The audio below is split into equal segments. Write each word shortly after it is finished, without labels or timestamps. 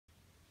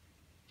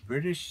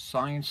British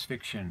science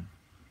fiction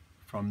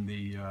from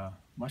the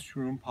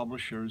mushroom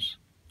publishers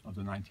of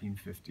the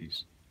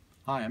 1950s.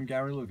 Hi, I'm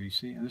Gary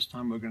Lovisi, and this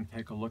time we're going to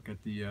take a look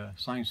at the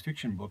science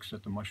fiction books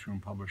that the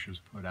mushroom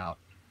publishers put out.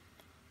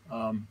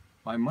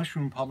 By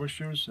mushroom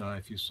publishers,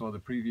 if you saw the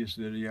previous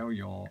video,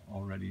 you'll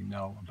already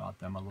know about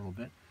them a little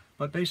bit.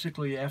 But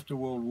basically, after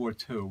World War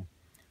II,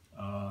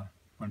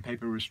 when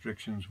paper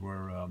restrictions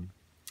were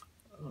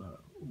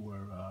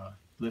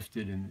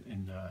lifted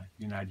in the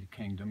United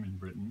Kingdom, in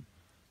Britain,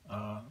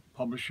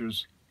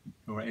 publishers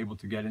were able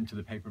to get into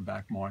the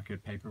paperback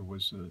market. Paper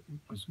was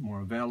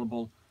more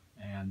available,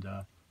 and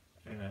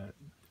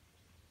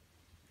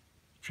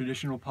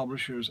traditional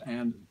publishers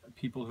and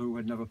people who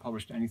had never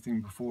published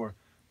anything before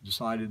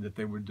decided that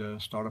they would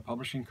start a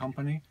publishing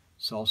company,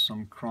 sell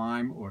some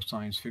crime or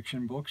science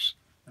fiction books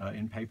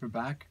in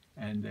paperback,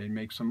 and they'd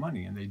make some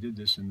money. And they did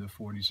this in the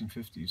 40s and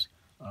 50s.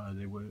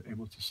 They were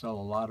able to sell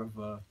a lot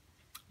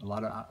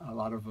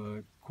of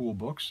cool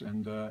books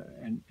and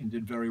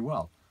did very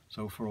well.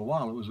 So for a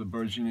while, it was a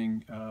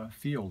burgeoning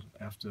field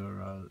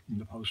after in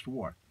the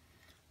post-war,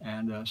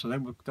 and so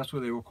that's why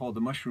they were called the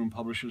mushroom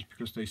publishers,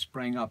 because they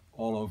sprang up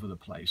all over the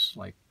place,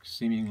 like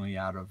seemingly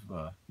out of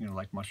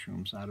like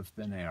mushrooms out of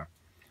thin air.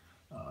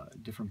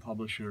 Different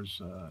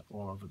publishers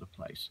all over the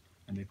place,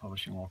 and they're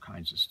publishing all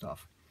kinds of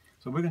stuff.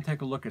 So we're going to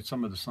take a look at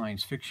some of the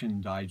science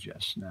fiction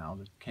digests now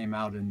that came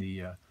out in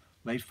the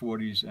late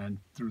 40s and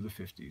through the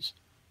 50s,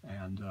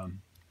 and a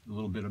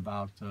little bit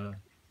about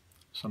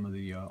some of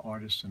the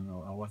artists and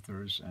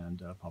authors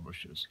and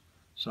publishers.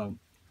 So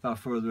without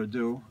further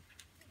ado,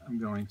 we're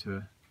going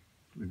to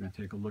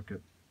take a look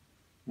at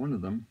one of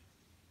them,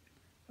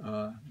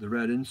 The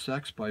Red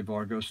Insects by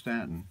Vargo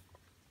Stanton.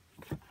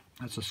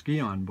 That's a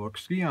Scion book.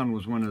 Scion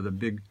was one of the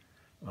big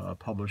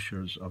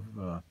publishers of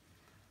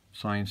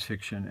science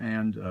fiction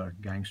and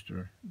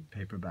gangster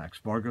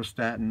paperbacks. Vargo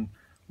Stanton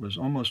was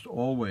almost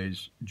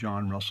always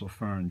John Russell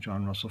Fearn.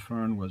 John Russell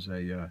Fearn was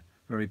a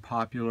very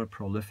popular,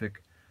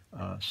 prolific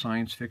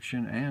science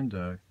fiction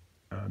and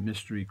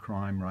mystery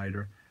crime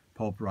writer,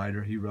 pulp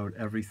writer. He wrote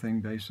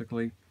everything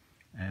basically,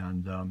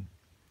 and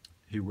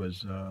he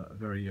was a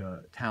very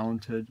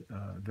talented,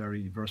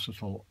 very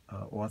versatile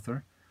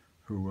author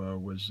who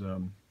was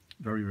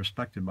very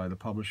respected by the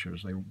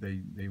publishers.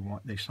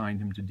 They signed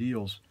him to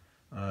deals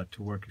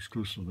to work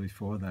exclusively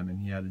for them, and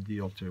he had a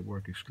deal to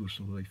work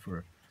exclusively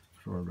for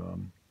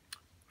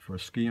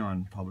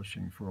Scion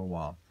Publishing for a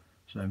while.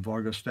 So then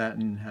Vargo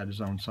Stanton had his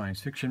own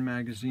science fiction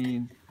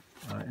magazine.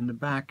 In the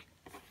back,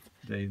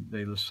 they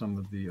list some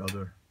of the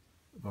other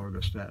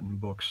Vargo Stanton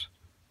books.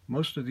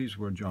 Most of these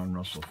were John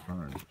Russell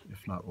Fearn,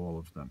 if not all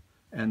of them.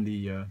 And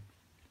the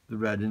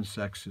Red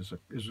Insects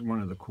is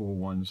one of the cool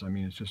ones. I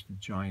mean, it's just a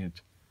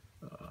giant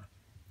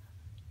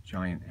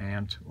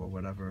ant or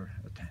whatever,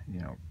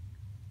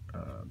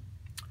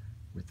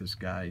 with this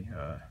guy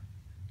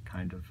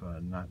kind of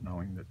not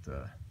knowing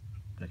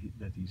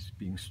that he's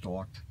being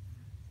stalked.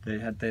 They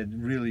had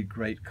really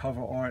great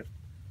cover art.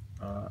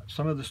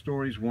 Some of the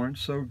stories weren't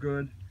so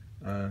good.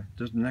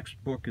 This next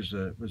book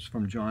was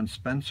from John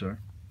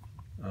Spencer,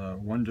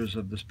 Wonders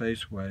of the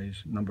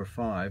Spaceways, number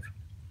 5,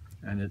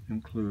 and it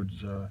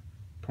includes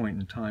Point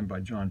in Time by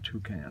John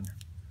Toucan.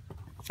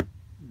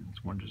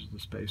 It's Wonders of the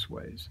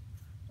Spaceways.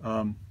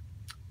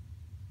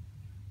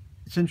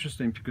 It's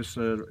interesting because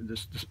the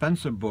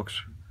Spencer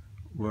books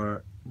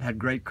had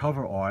great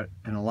cover art,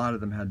 and a lot of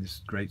them had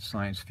this great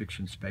science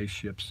fiction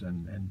spaceships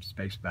and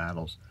space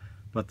battles,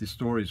 but the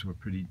stories were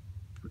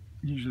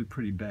usually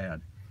pretty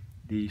bad.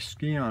 The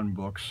Scion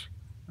books,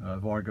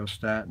 Vargo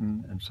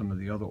Stanton and some of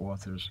the other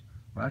authors,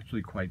 were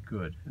actually quite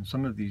good, and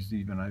some of these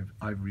even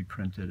I've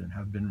reprinted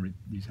and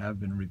these have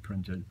been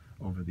reprinted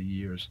over the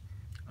years,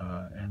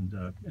 and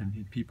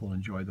people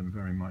enjoy them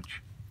very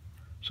much.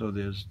 So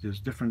there's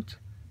different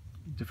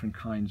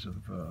kinds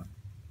of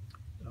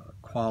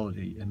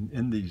quality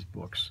in these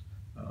books.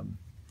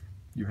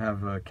 You have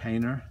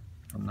Kaner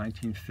from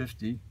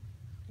 1950,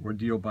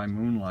 Ordeal by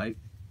Moonlight,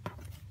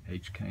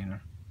 H.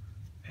 Kaner,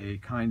 a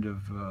kind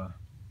of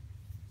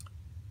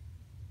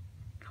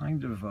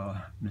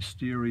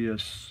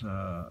mysterious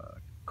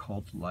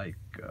cult-like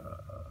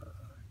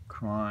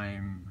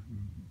crime,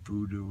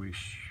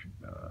 voodoo-ish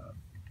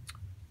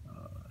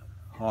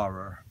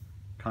horror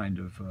kind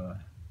of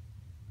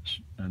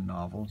a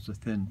novel. It's a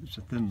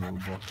thin little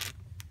book,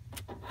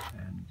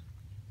 and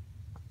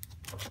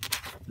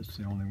it's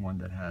the only one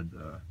that had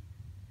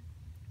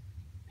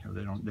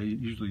they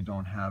usually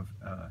don't have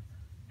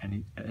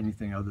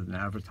anything other than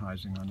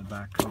advertising on the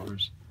back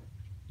covers.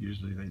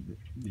 Usually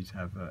these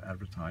have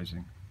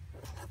advertising.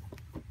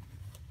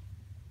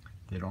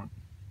 They don't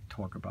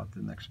talk about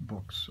the next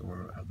books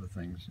or other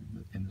things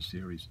in the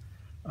series.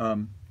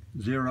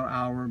 0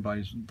 Hour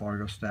by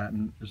Vargo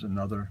Stanton is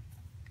another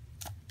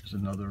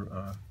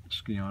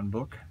Scion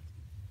book.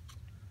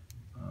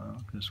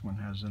 This one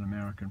has an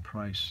American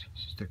Price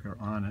sticker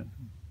on it,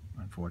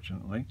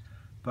 unfortunately.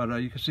 But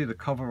you can see the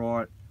cover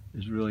art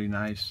is really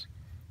nice.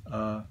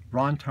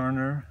 Ron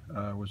Turner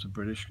was a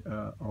British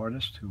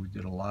artist who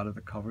did a lot of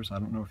the covers. I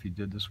don't know if he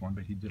did this one,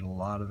 but he did a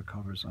lot of the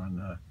covers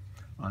on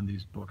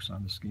these books,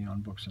 on the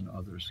Ski-On books and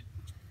others.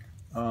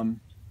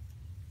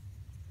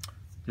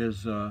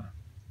 There's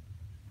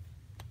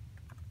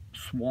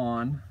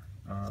Swan,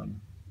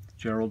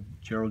 Gerald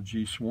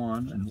G.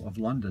 Swan of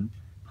London,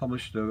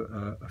 published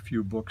a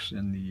few books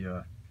in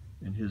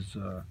his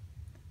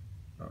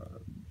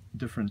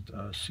different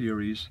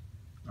series.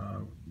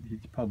 He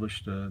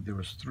published, there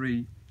was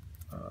 3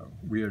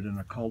 weird and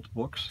occult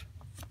books.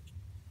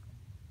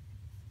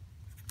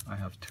 I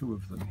have 2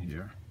 of them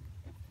here.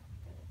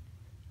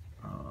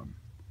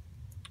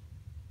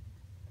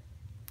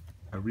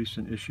 A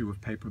recent issue of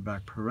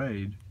Paperback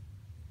Parade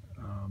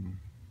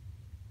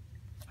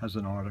has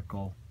an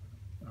article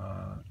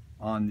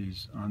on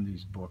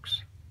these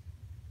books,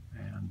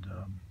 and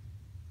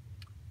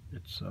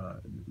it's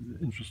an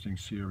interesting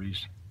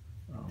series.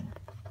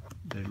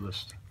 They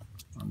list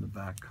on the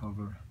back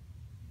cover,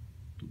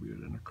 The Weird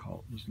and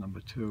Occult is number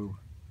 2.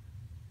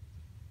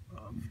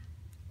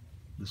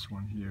 This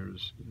one here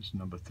is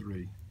number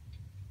 3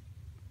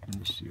 in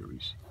the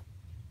series.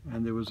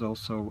 And there was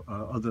also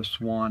other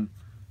Swan.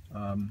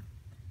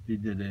 He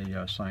did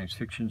a science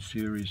fiction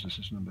series. This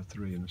is number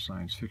 3 in the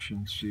science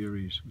fiction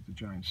series with the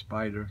giant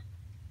spider.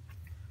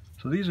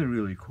 So these are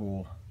really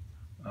cool.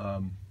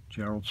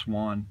 Gerald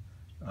Swan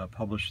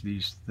published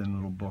these thin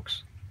little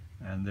books,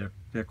 and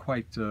they're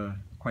quite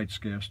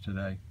scarce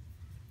today.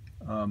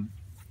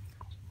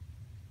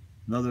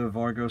 Another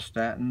Vargo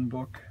Staton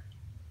book,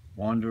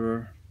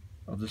 Wanderer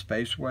of the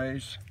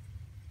Spaceways.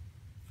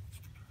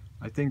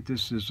 I think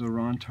this is a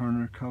Ron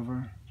Turner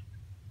cover.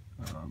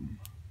 I'm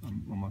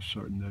almost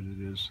certain that it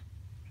is.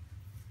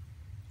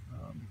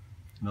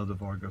 Another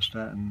Vargo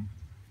Staton,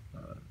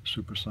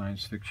 super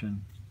science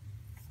fiction.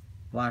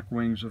 Black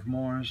Wings of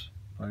Mars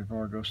by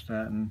Vargo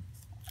Staton.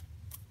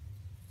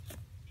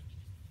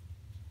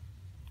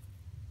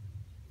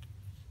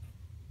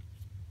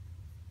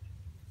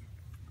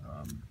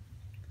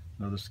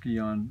 Another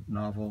Ski-On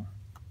novel,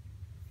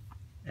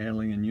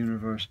 Alien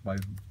Universe by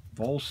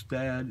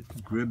Volstead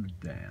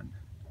Gridban.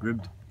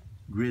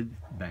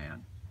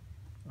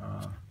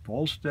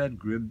 Volstead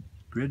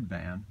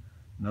Gridban.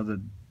 Another,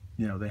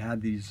 they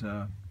had these,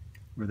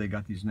 where they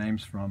got these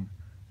names from.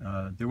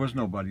 There was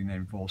nobody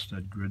named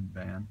Volstead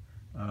Gridban.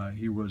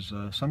 He was,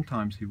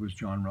 sometimes he was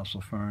John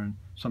Russell Fearn,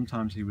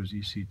 sometimes he was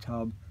E.C.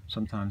 Tubb,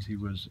 sometimes he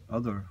was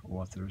other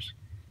authors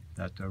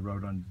that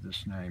wrote under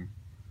this name.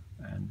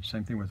 And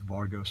same thing with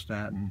Vargo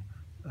Staton.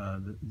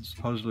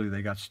 Supposedly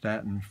they got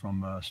Staton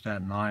from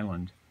Staten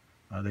Island.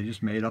 They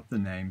just made up the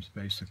names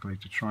basically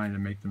to try to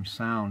make them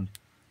sound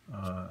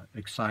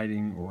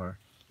exciting or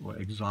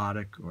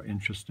exotic or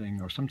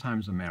interesting or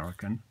sometimes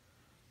American,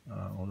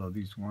 although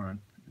these weren't,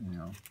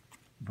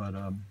 But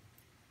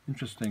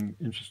interesting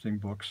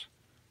books.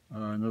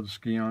 Another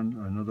Ski-On,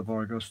 another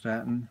Vargo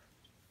Staton.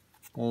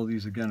 All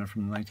these again are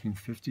from the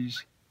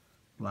 1950s.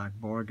 Black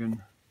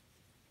Bargain.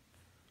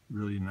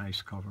 Really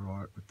nice cover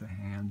art with the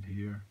hand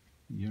here.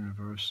 The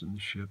universe and the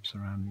ship,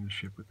 surrounding the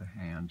ship with the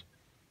hand.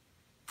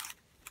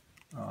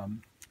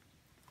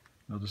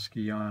 Another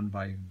Ski-On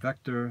by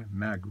Vector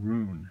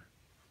Magroon,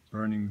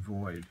 Burning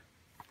Void.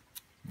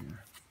 Yeah.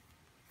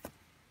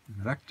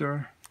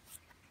 Vector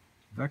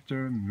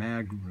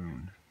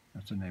Magroon.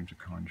 That's a name to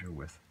conjure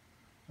with.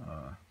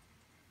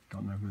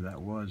 Don't know who that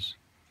was.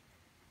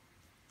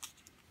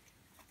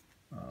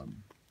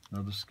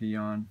 Another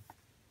Ski-On,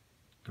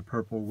 The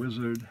Purple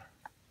Wizard.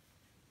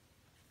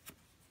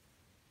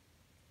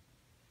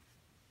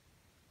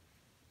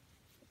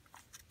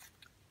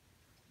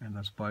 And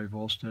that's by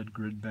Volstead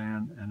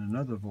Gridban, and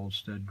another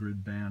Volstead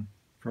Gridban,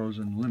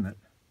 Frozen Limit,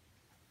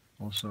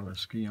 also a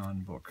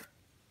Ski-On book.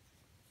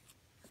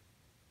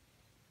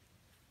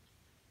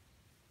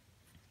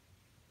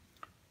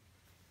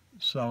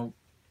 So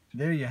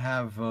there you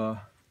have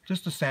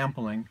just a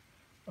sampling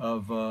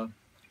of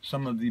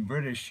some of the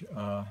British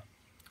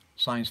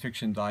science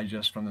fiction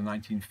digests from the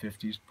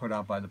 1950s put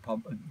out by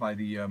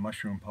the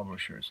Mushroom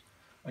publishers.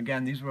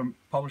 Again, these were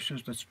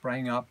publishers that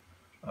sprang up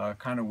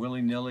kind of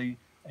willy-nilly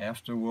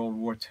after World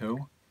War II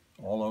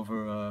all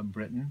over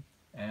Britain,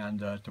 and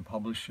to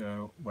publish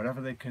whatever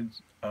they could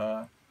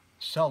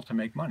sell to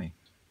make money,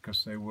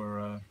 because they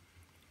were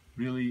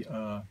really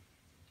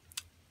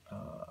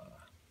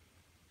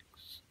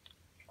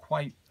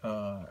quite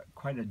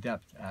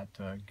adept at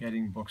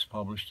getting books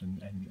published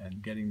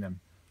and getting them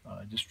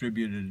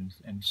distributed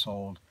and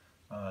sold.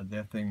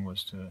 Their thing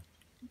was to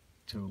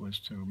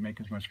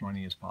make as much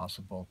money as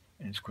possible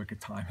in as quick a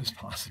time as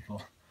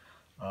possible.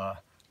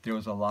 There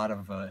was a lot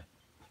of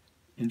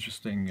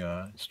interesting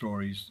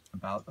stories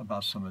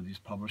about some of these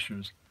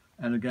publishers,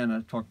 and again,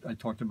 I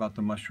talked about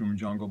the Mushroom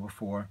Jungle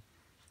before.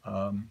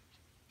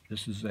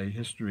 This is a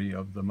history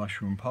of the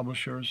Mushroom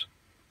publishers,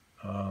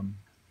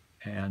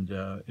 and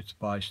it's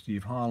by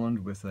Steve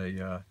Holland with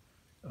a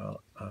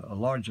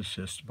large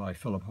assist by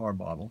Philip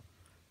Harbottle,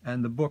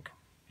 and the book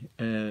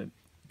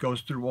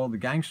goes through all the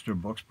gangster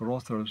books, but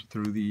also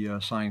through the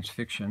science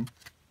fiction.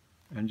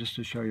 And just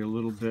to show you a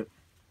little bit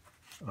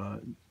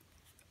the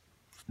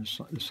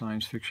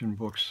science fiction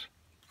books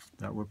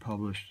that were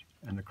published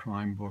and the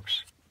crime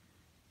books.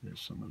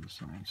 There's some of the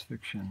science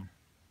fiction,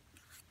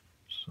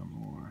 some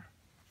more.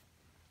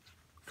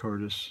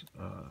 Curtis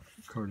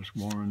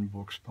Warren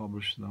books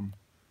published them.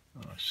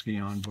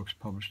 Scion books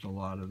published a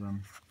lot of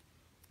them.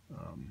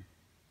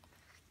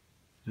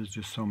 There's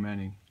just so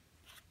many.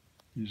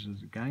 These are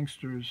the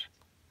gangsters.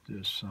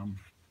 There's some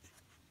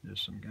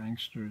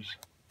gangsters.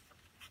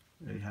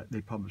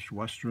 They published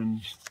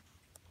westerns.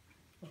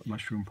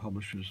 Mushroom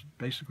publishers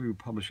basically would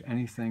publish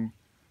anything.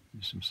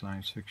 There's some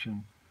science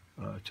fiction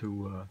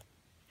to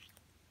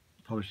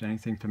publish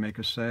anything to make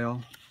a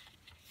sale.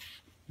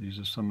 These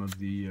are some of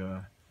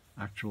the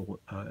actual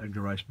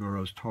Edgar Rice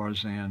Burroughs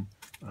Tarzan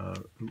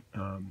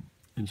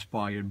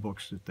inspired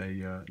books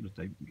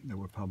that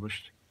were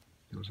published.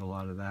 There was a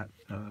lot of that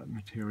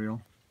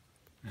material,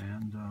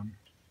 and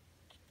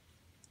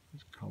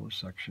there's a color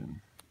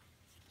section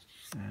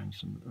and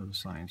some of the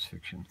science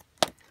fiction.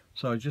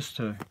 So just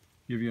to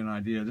give you an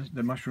idea,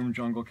 the Mushroom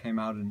Jungle came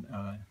out in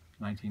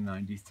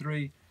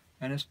 1993,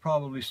 and it's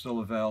probably still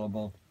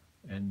available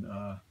in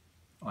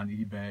on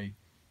eBay,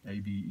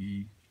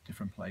 ABE,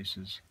 different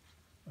places.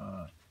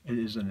 It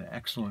is an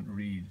excellent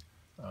read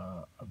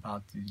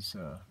about these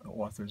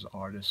authors,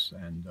 artists,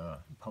 and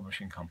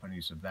publishing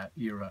companies of that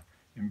era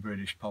in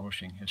British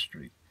publishing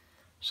history.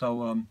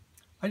 So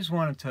I just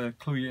wanted to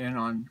clue you in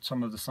on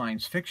some of the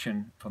science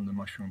fiction from the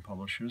Mushroom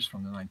publishers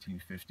from the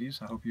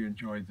 1950s. I hope you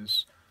enjoyed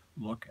this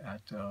look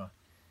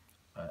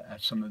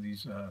at some of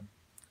these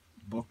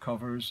book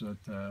covers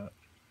that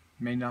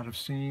may not have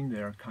seen.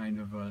 They're kind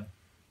of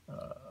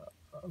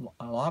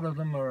a lot of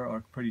them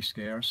are pretty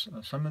scarce.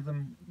 Some of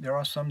them, there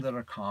are some that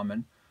are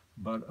common,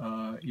 but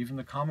even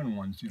the common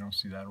ones you don't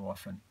see that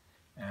often,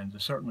 and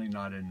certainly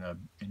not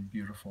in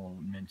beautiful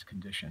mint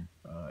condition.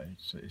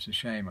 It's a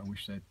shame. I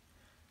wish that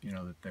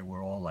that they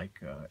were all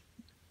like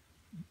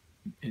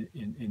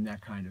in that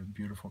kind of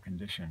beautiful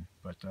condition.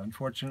 But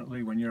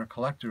unfortunately, when you're a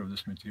collector of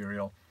this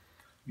material,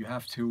 you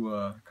have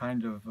to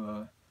kind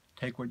of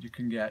take what you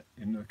can get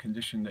in the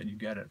condition that you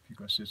get it,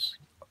 because it's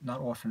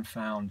not often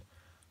found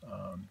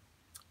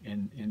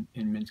in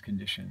mint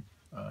condition.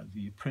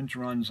 The print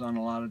runs on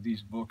a lot of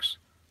these books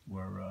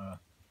were,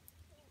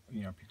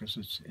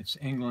 because it's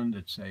England,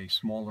 it's a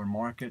smaller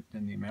market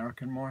than the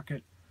American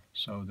market,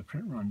 so the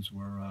print runs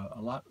were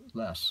a lot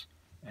less.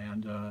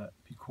 And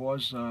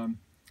because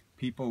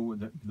people,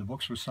 the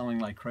books were selling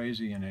like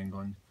crazy in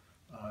England,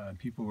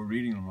 people were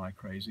reading them like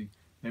crazy,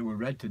 they were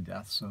read to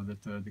death, so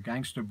that the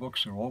gangster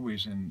books are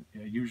always in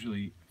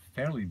usually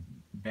fairly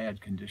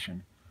bad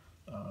condition.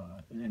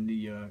 And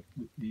the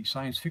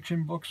science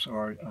fiction books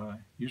are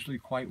usually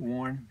quite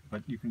worn,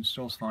 but you can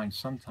still find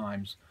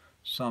sometimes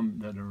some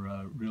that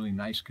are really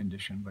nice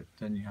condition, but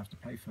then you have to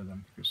pay for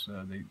them because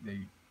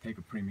they take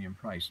a premium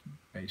price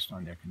based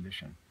on their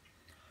condition.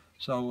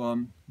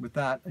 So with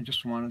that, I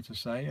just wanted to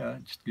say,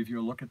 just give you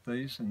a look at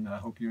these, and I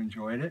hope you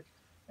enjoyed it.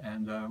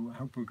 And I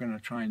hope we're going to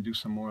try and do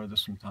some more of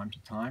this from time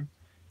to time.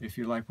 If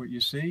you like what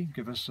you see,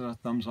 give us a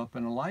thumbs up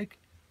and a like,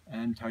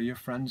 and tell your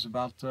friends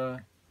about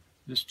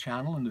this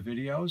channel and the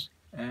videos,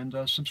 and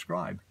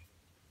subscribe.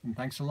 And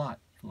thanks a lot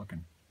for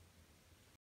looking.